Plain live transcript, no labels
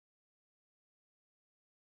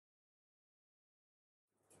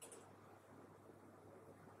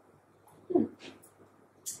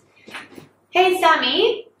Hey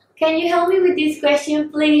Sammy, can you help me with this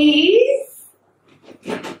question please?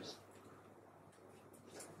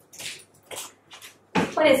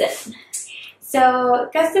 What is it? So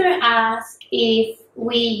customer asked if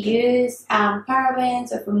we use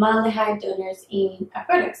parabens or formaldehyde donors in our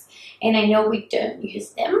products, and I know we don't use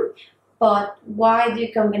them, but why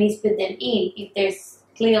do companies put them in if there's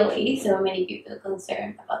clearly so many people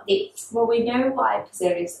concerned about this? Well, we know why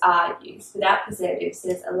preservatives are used. Without preservatives,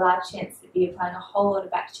 there's a large chance that you're applying a whole lot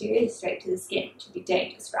of bacteria straight to the skin, which would be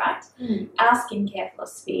dangerous, right? Our skincare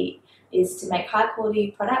philosophy is to make high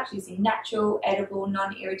quality products using natural, edible,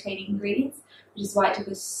 non-irritating ingredients, which is why it took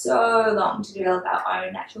us so long to develop our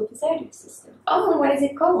own natural preservative system. Oh, what is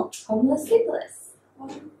it called? Homeless Sleepless.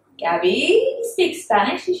 Gabby, you speak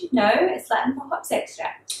Spanish, you should know. It's Latin for hops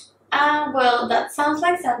extract. Well, that sounds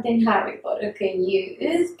like something Harry Potter can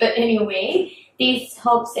use, but anyway, this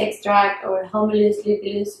hops extract or Homulus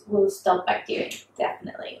lupulus will stop bacteria.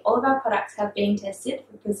 Definitely. All of our products have been tested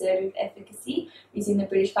for preservative efficacy using the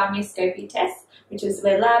British Pharmacopoeia test, which is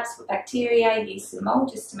where labs put bacteria, yeast and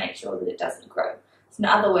mold just to make sure that it doesn't grow. So in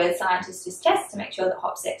other words, scientists just test to make sure that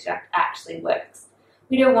hops extract actually works.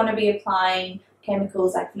 We don't want to be applying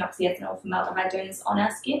chemicals like phenoxyethanol or formaldehyde donors on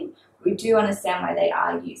our skin. We do understand why they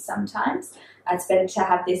are used sometimes. It's better to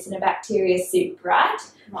have this in a bacteria soup, right?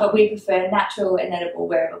 But we prefer natural and edible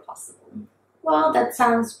wherever possible. Well, that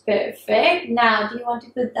sounds perfect. Now, do you want to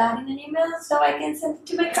put that in an email so I can send it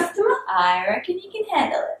to my customer? I reckon you can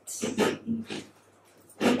handle it.